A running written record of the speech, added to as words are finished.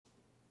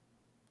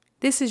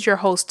This is your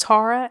host,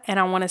 Tara, and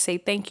I want to say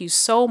thank you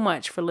so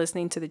much for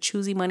listening to the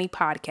Choosy Money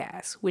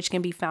podcast, which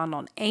can be found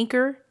on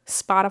Anchor,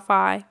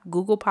 Spotify,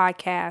 Google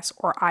Podcasts,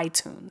 or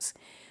iTunes.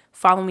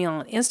 Follow me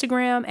on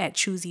Instagram at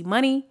Choosy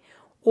Money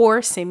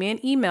or send me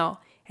an email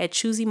at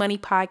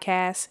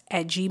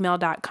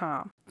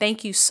choosymoneypodcast@gmail.com.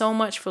 Thank you so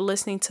much for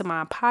listening to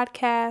my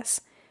podcast.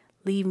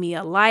 Leave me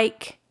a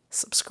like,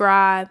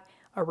 subscribe,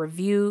 a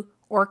review,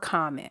 or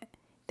comment.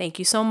 Thank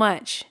you so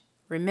much.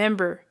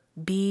 Remember,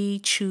 be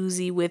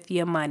choosy with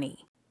your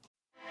money.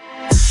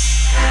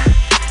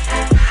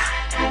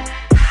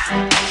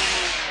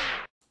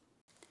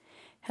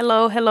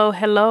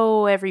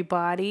 Hello,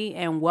 everybody,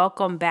 and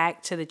welcome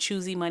back to the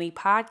Choosy Money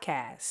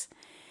podcast.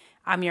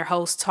 I'm your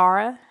host,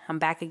 Tara. I'm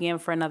back again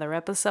for another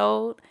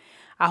episode.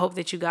 I hope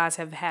that you guys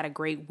have had a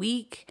great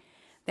week,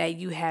 that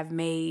you have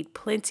made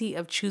plenty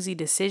of choosy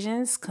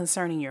decisions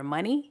concerning your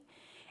money,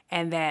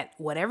 and that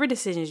whatever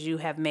decisions you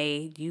have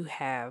made, you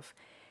have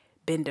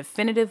been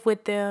definitive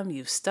with them,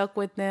 you've stuck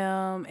with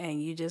them,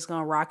 and you're just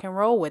going to rock and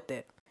roll with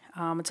it.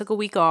 I took a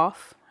week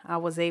off. I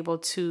was able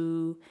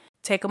to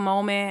take a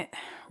moment,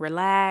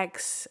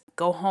 relax,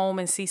 go home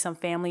and see some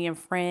family and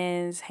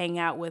friends, hang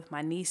out with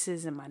my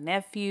nieces and my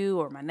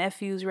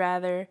nephews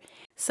rather.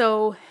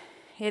 So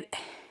it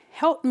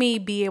helped me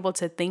be able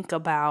to think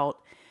about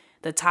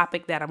the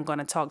topic that I'm going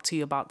to talk to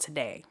you about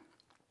today.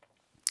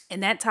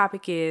 And that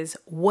topic is,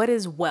 what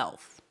is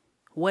wealth?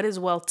 What is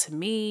wealth to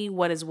me?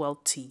 What is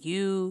wealth to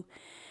you?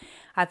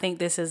 I think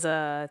this is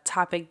a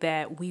topic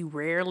that we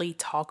rarely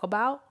talk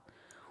about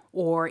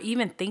or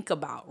even think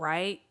about,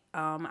 right?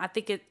 I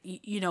think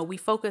we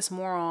focus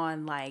more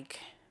on like,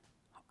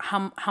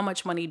 how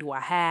much money do I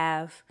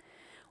have?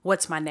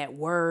 What's my net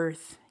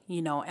worth?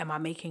 Am I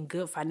making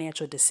good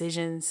financial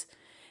decisions?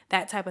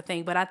 That type of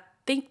thing. But I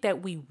think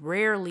that we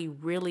rarely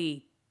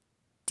really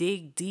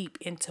dig deep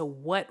into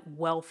what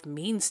wealth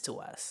means to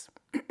us.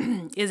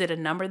 Is it a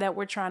number that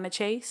we're trying to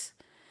chase?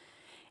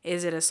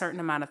 Is it a certain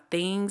amount of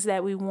things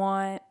that we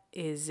want?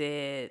 Is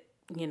it,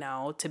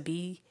 to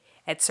be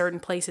at certain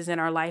places in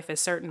our life at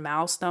certain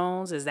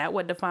milestones? Is that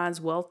what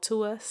defines wealth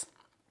to us?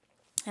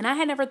 And I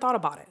had never thought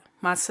about it.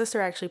 My sister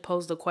actually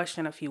posed a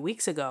question a few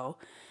weeks ago.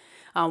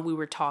 We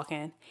were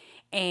talking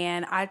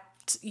and I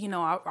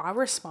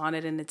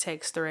responded in the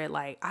text thread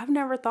like, I've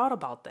never thought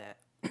about that.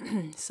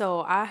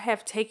 So I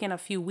have taken a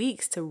few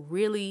weeks to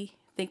really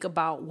think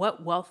about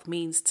what wealth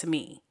means to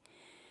me.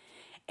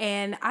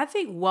 And I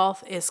think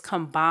wealth is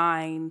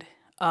combined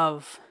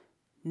of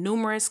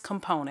numerous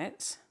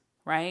components,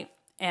 right?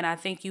 And I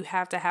think you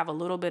have to have a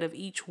little bit of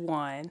each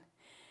one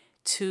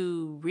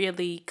to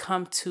really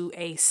come to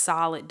a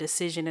solid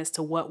decision as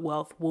to what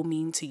wealth will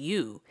mean to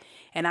you.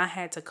 And I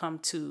had to come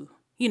to,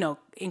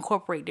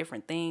 incorporate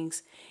different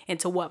things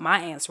into what my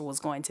answer was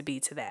going to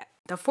be to that.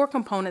 The 4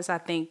 components I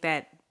think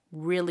that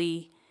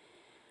really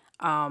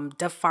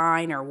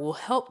define or will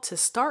help to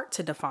start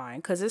to define,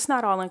 because it's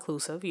not all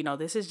inclusive.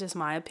 This is just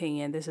my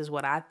opinion. This is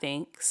what I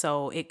think.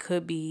 So it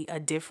could be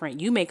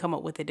you may come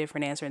up with a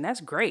different answer, and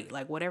that's great.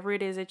 Like whatever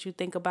it is that you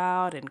think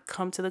about and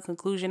come to the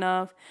conclusion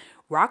of,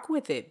 rock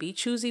with it, be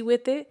choosy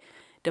with it,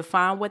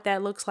 define what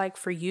that looks like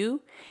for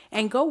you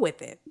and go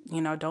with it.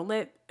 Don't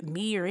let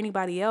me or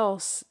anybody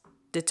else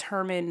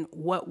determine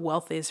what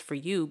wealth is for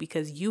you,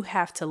 because you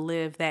have to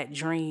live that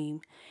dream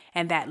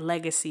and that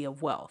legacy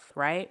of wealth,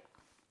 right?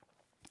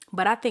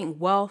 But I think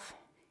wealth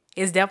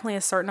is definitely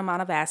a certain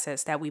amount of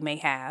assets that we may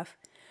have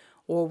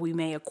or we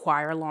may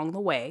acquire along the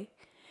way.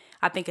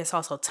 I think it's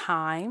also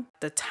time,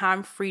 the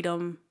time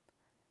freedom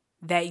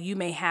that you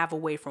may have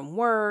away from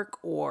work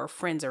or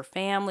friends or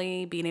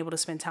family, being able to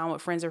spend time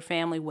with friends or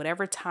family,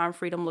 whatever time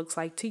freedom looks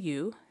like to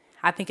you.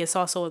 I think it's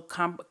also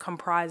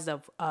comprised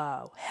of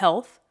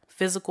health,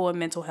 physical and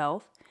mental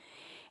health,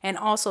 and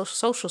also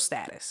social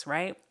status,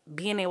 right?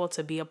 Being able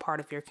to be a part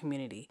of your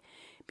community,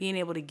 being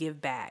able to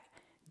give back,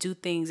 do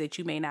things that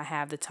you may not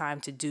have the time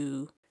to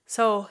do.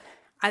 So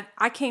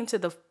I came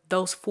to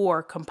those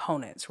 4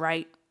 components,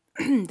 right?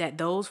 That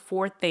those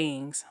 4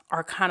 things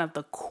are kind of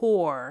the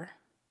core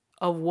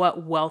of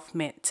what wealth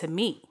meant to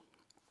me.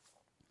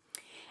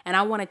 And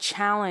I want to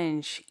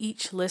challenge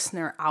each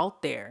listener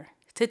out there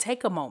to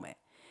take a moment.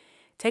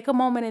 Take a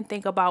moment and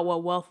think about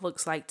what wealth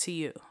looks like to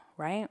you,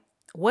 right?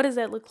 What does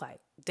that look like?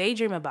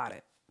 Daydream about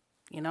it.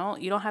 You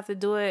don't have to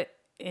do it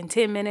in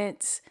 10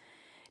 minutes.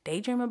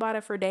 Daydream about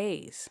it for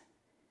days.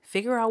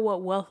 Figure out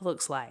what wealth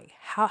looks like.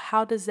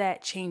 How does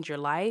that change your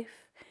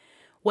life?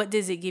 What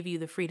does it give you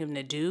the freedom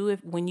to do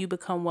when you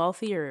become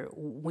wealthy, or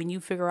when you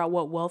figure out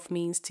what wealth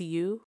means to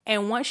you?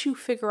 And once you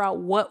figure out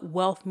what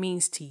wealth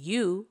means to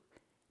you,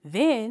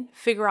 then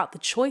figure out the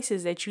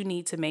choices that you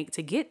need to make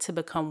to get to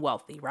become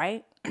wealthy,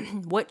 right?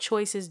 What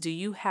choices do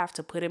you have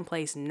to put in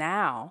place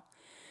now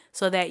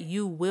so that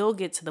you will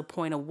get to the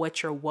point of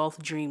what your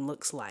wealth dream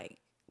looks like,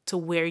 to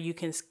where you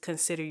can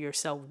consider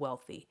yourself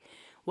wealthy?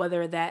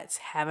 Whether that's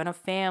having a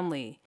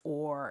family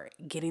or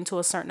getting to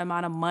a certain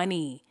amount of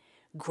money,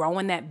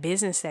 growing that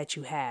business that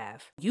you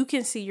have. You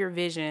can see your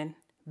vision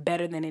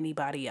better than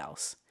anybody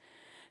else.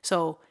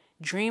 So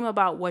Dream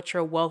about what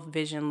your wealth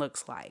vision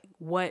looks like.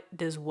 What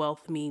does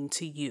wealth mean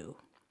to you?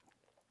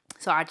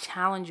 So I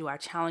challenge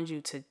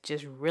you to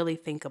just really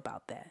think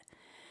about that.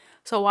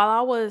 So while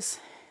I was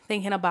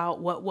thinking about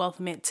what wealth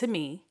meant to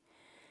me,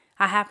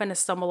 I happened to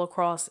stumble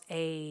across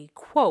a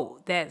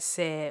quote that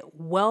said,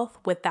 "Wealth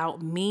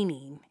without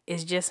meaning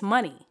is just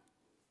money."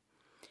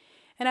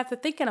 And after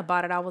thinking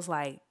about it, I was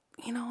like,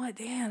 you know what,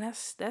 damn,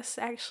 that's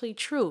actually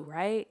true,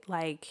 right?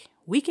 Like,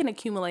 we can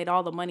accumulate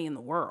all the money in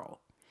the world,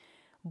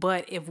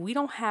 but if we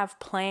don't have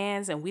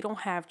plans and we don't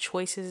have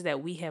choices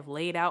that we have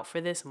laid out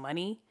for this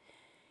money,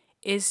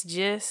 it's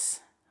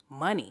just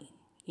money.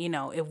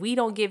 If we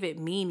don't give it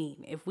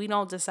meaning, if we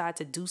don't decide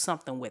to do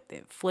something with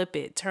it, flip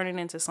it, turn it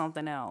into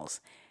something else,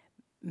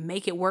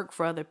 make it work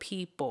for other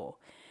people,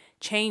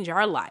 change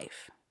our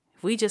life.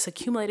 If we just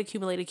accumulate,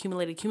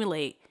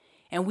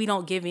 and we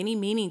don't give any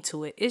meaning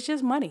to it, it's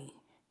just money.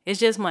 It's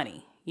just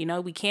money.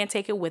 We can't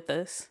take it with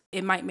us.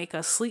 It might make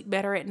us sleep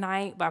better at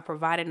night by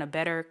providing a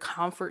better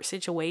comfort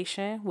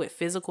situation with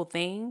physical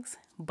things,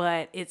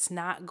 but it's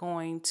not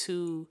going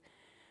to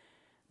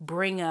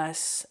bring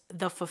us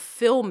the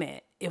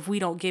fulfillment if we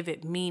don't give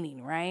it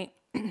meaning, right?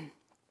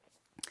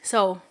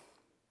 So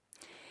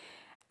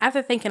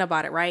after thinking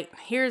about it, right,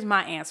 here's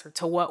my answer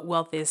to what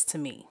wealth is to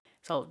me.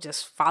 So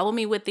just follow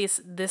me with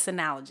this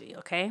analogy,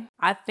 okay?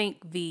 I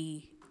think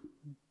the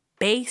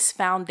base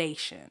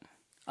foundation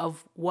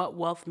of what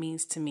wealth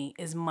means to me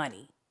is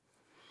money.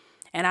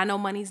 And I know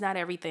money's not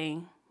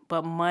everything,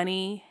 but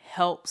money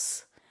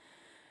helps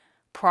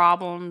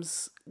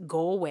problems go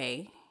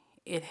away.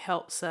 It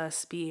helps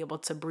us be able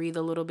to breathe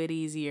a little bit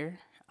easier.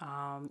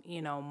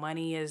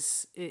 Money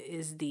is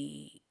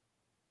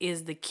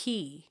the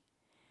key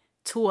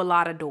to a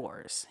lot of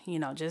doors,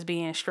 just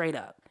being straight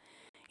up.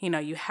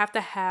 You have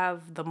to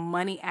have the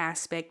money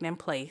aspect in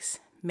place,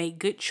 make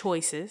good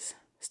choices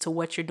as to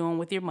what you're doing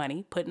with your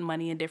money, putting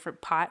money in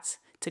different pots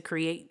to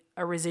create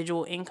a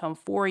residual income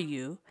for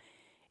you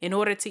in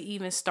order to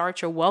even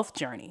start your wealth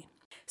journey.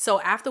 So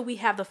after we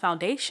have the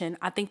foundation,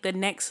 I think the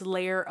next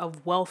layer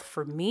of wealth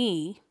for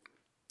me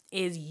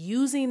is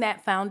using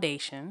that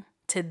foundation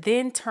to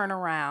then turn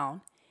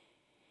around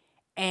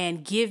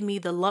and give me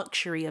the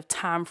luxury of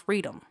time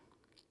freedom.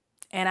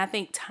 And I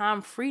think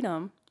time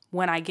freedom,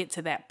 when I get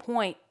to that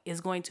point,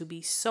 is going to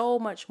be so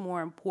much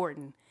more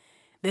important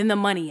than the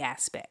money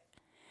aspect,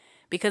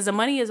 because the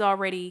money is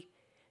already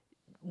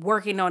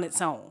working on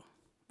its own.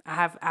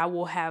 I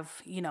will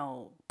have,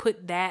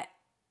 put that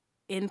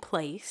in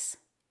place,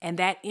 and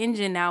that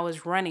engine now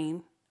is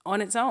running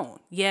on its own.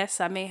 Yes,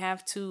 I may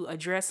have to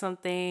address some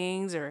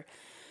things or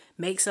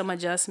make some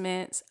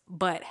adjustments,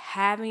 but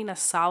having a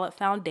solid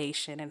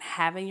foundation and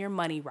having your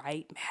money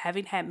right,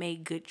 having had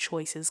made good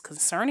choices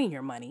concerning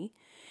your money,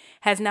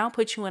 has now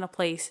put you in a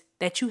place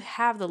that you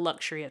have the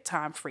luxury of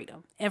time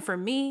freedom. And for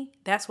me,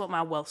 that's what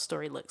my wealth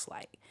story looks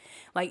like.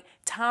 Like,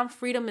 time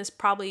freedom is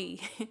probably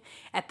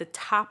at the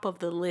top of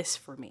the list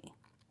for me.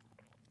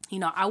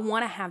 I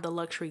want to have the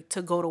luxury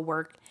to go to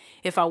work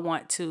if I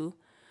want to,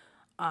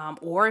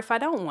 or if I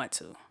don't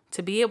want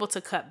to be able to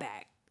cut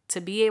back,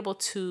 to be able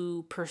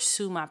to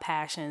pursue my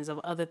passions of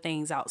other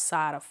things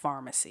outside of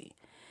pharmacy,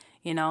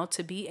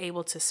 to be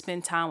able to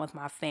spend time with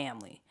my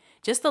family.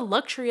 Just the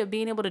luxury of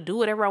being able to do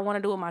whatever I want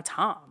to do with my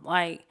time.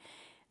 Like,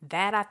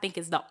 that, I think,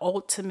 is the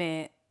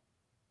ultimate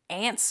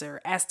answer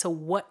as to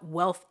what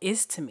wealth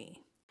is to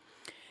me.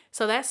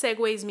 So that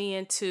segues me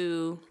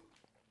into,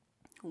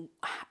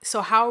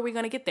 so how are we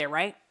going to get there,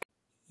 right?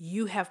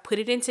 You have put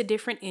it into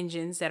different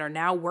engines that are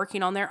now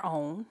working on their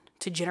own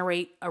to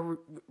generate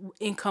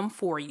income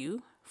for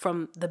you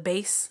from the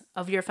base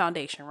of your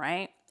foundation,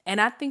 right? And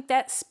I think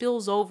that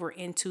spills over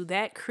into,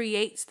 that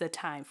creates the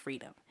time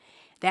freedom.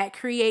 That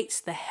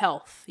creates the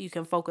health. You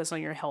can focus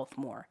on your health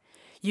more.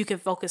 You can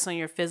focus on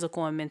your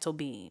physical and mental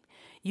being.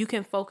 You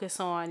can focus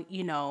on,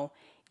 your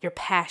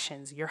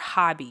passions, your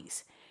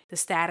hobbies, the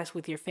status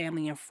with your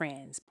family and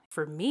friends.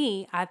 For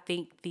me, I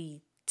think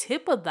the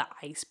tip of the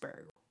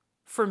iceberg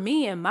for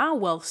me and my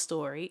wealth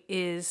story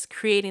is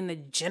creating the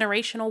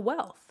generational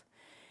wealth.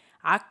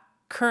 I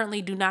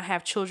currently do not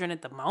have children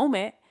at the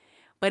moment,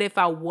 but if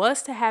I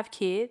was to have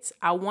kids,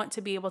 I want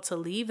to be able to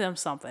leave them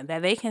something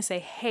that they can say,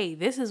 hey,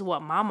 this is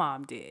what my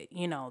mom did.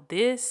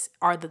 These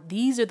are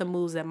the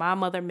moves that my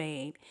mother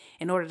made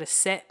in order to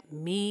set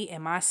me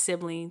and my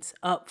siblings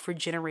up for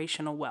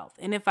generational wealth.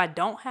 And if I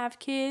don't have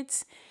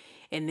kids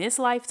in this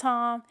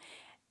lifetime,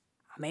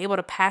 I'm able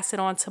to pass it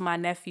on to my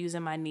nephews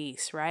and my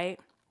niece, right?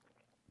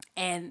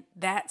 And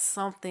that's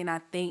something I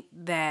think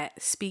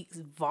that speaks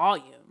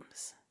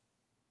volumes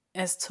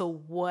as to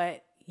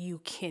what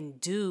you can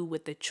do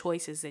with the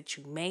choices that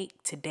you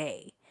make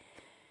today.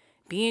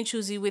 Being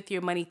choosy with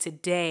your money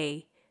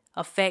today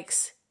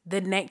affects the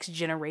next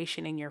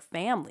generation in your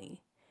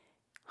family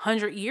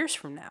 100 years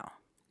from now,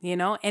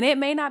 and it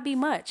may not be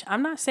much.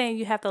 I'm not saying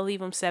you have to leave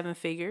them 7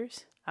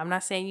 figures. I'm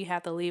not saying you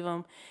have to leave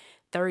them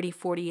 30,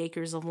 40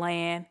 acres of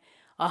land,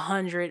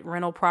 100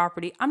 rental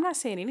property. I'm not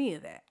saying any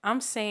of that.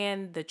 I'm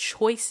saying the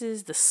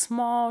choices, the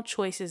small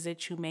choices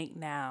that you make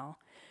now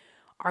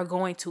are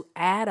going to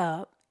add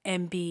up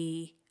and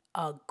be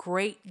a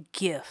great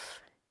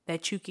gift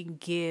that you can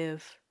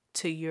give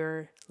to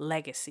your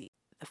legacy.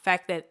 The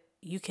fact that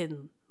you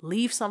can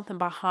leave something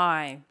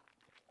behind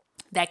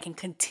that can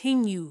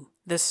continue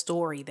the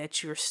story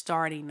that you're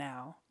starting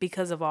now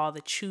because of all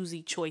the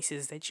choosy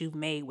choices that you've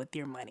made with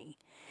your money.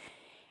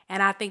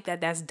 And I think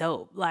that that's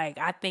dope. Like,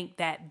 I think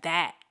that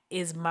that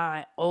is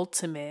my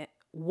ultimate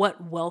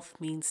what wealth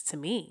means to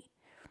me.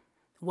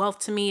 Wealth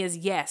to me is,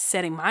 yes,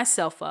 setting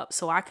myself up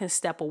so I can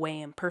step away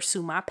and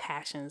pursue my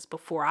passions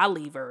before I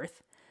leave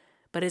Earth.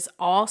 But it's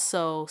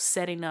also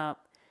setting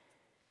up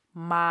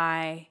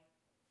my,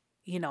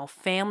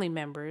 family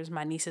members,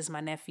 my nieces,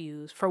 my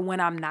nephews, for when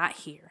I'm not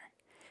here,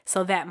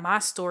 so that my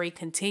story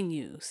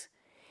continues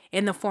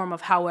in the form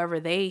of however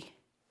they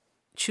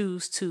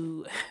choose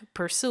to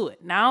pursue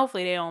it. Now,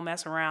 hopefully they don't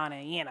mess around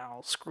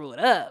and, screw it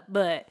up.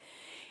 But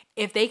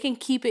if they can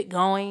keep it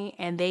going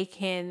and they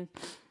can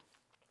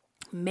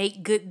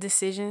make good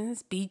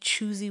decisions, be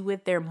choosy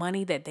with their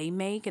money that they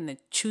make and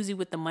choosy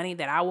with the money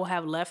that I will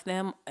have left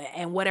them,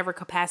 and whatever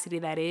capacity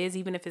that is,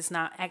 even if it's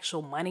not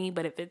actual money,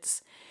 but if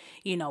it's,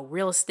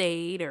 real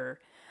estate or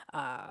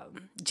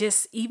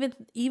just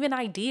even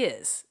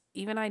ideas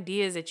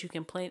that you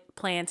can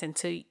plant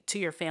into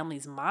your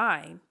family's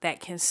mind that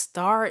can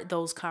start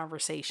those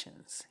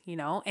conversations,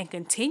 and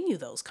continue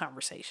those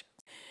conversations.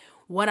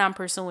 What I'm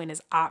pursuing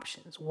is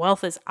options.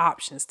 Wealth is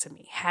options to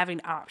me,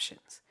 having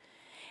options.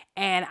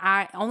 And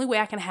only way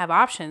I can have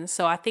options.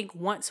 So I think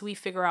once we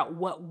figure out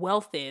what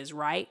wealth is,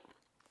 right,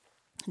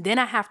 then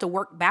I have to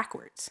work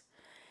backwards.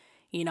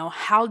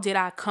 How did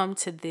I come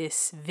to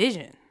this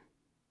vision?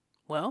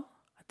 Well,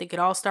 I think it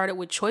all started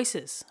with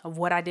choices of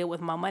what I did with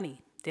my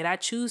money. Did I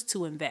choose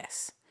to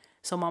invest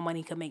so my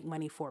money could make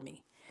money for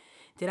me?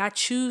 Did I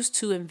choose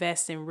to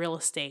invest in real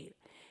estate?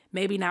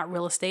 Maybe not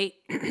real estate,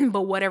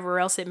 but whatever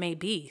else it may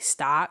be,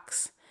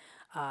 stocks,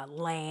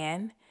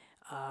 land,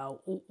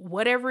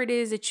 whatever it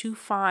is that you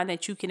find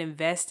that you can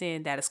invest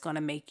in that is going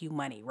to make you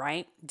money,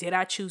 right? Did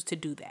I choose to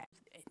do that?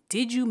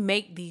 Did you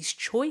make these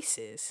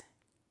choices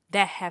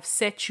that have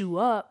set you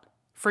up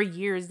for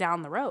years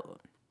down the road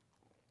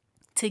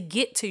to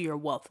get to your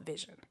wealth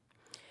vision?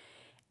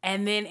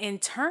 And then in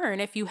turn,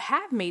 if you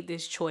have made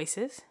these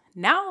choices,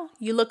 now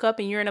you look up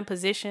and you're in a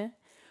position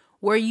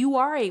where you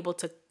are able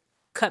to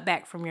cut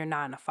back from your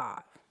 9 to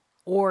 5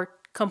 or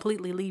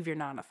completely leave your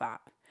 9 to 5.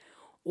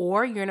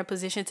 Or you're in a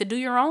position to do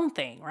your own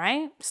thing,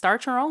 right?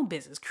 Start your own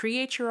business,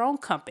 create your own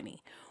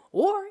company.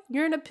 Or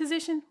you're in a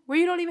position where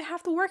you don't even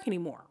have to work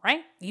anymore,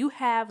 right? You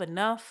have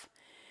enough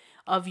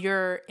of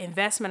your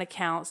investment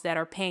accounts that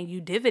are paying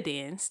you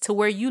dividends to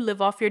where you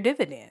live off your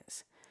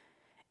dividends,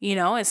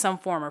 in some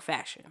form or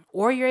fashion.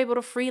 Or you're able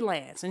to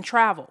freelance and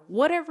travel.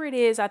 Whatever it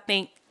is, I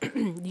think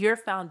your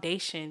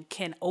foundation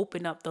can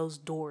open up those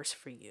doors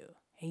for you.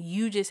 And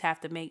you just have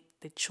to make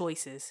the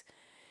choices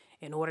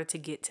in order to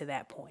get to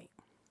that point.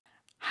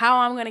 How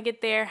I'm going to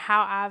get there,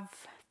 how I've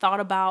thought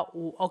about,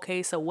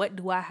 okay, so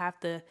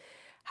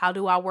how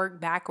do I work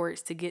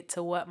backwards to get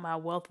to what my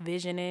wealth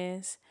vision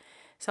is?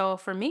 So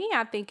for me,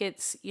 I think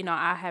it's,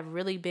 I have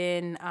really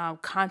been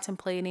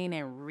contemplating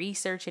and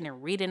researching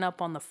and reading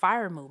up on the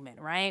FIRE movement,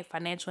 right?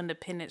 Financial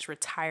independence,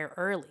 retire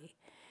early.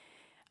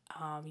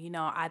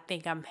 I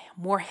think I'm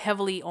more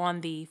heavily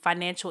on the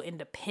financial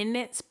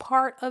independence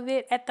part of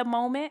it at the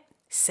moment.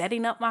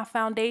 Setting up my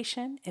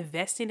foundation,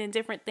 investing in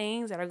different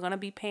things that are going to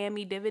be paying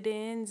me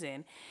dividends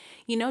and,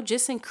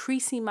 just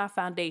increasing my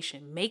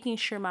foundation, making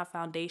sure my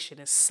foundation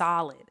is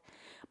solid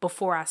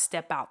before I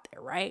step out there,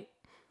 right?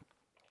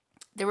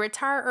 The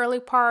retire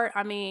early part,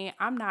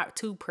 I'm not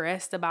too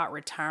pressed about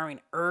retiring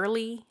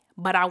early,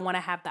 but I want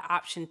to have the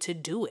option to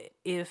do it.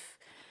 If,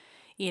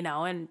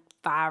 in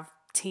 5,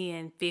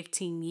 10,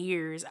 15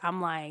 years,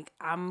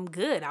 I'm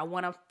good. I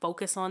want to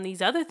focus on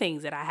these other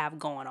things that I have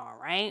going on,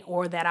 right?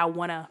 Or that I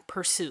want to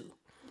pursue.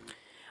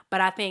 But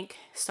I think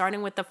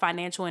starting with the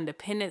financial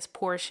independence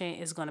portion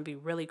is going to be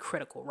really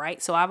critical,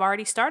 right? So I've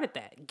already started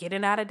that,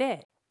 getting out of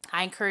debt.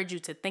 I encourage you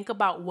to think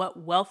about what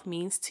wealth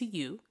means to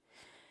you.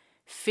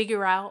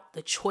 Figure out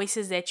the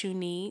choices that you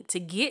need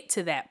to get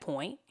to that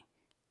point.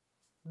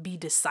 Be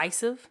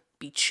decisive,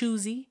 be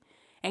choosy,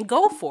 and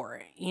go for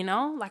it.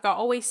 Like I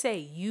always say,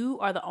 you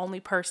are the only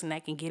person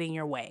that can get in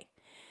your way.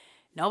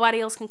 Nobody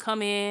else can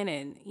come in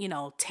and,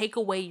 take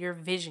away your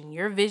vision.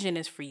 Your vision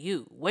is for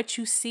you. What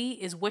you see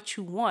is what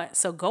you want.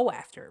 So go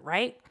after it,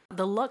 right?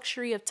 The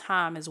luxury of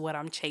time is what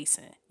I'm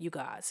chasing, you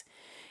guys.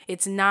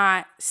 It's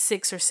not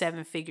 6 or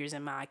 7 figures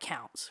in my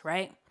accounts,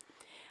 right?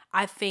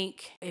 I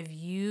think if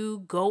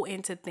you go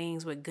into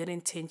things with good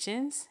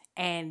intentions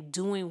and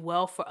doing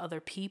well for other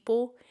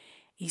people,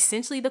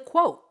 essentially the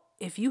quote,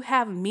 if you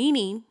have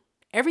meaning,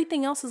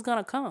 everything else is going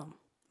to come.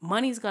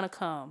 Money's going to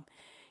come.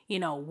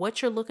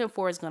 What you're looking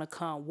for is going to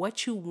come.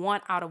 What you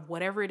want out of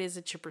whatever it is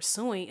that you're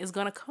pursuing is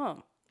going to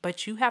come.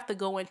 But you have to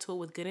go into it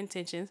with good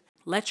intentions.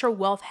 Let your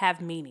wealth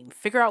have meaning.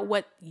 Figure out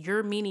what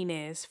your meaning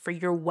is for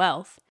your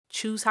wealth.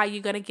 Choose how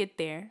you're going to get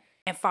there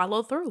and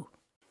follow through.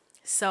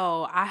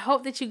 So I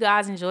hope that you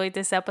guys enjoyed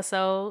this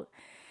episode.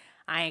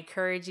 I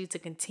encourage you to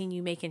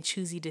continue making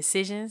choosy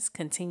decisions,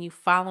 continue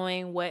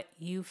following what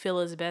you feel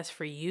is best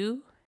for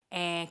you,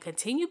 and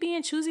continue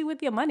being choosy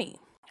with your money.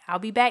 I'll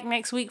be back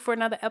next week for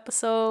another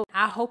episode.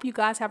 I hope you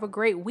guys have a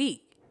great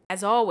week.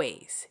 As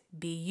always,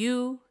 be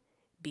you,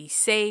 be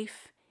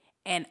safe,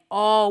 and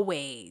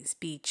always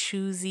be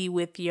choosy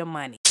with your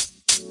money.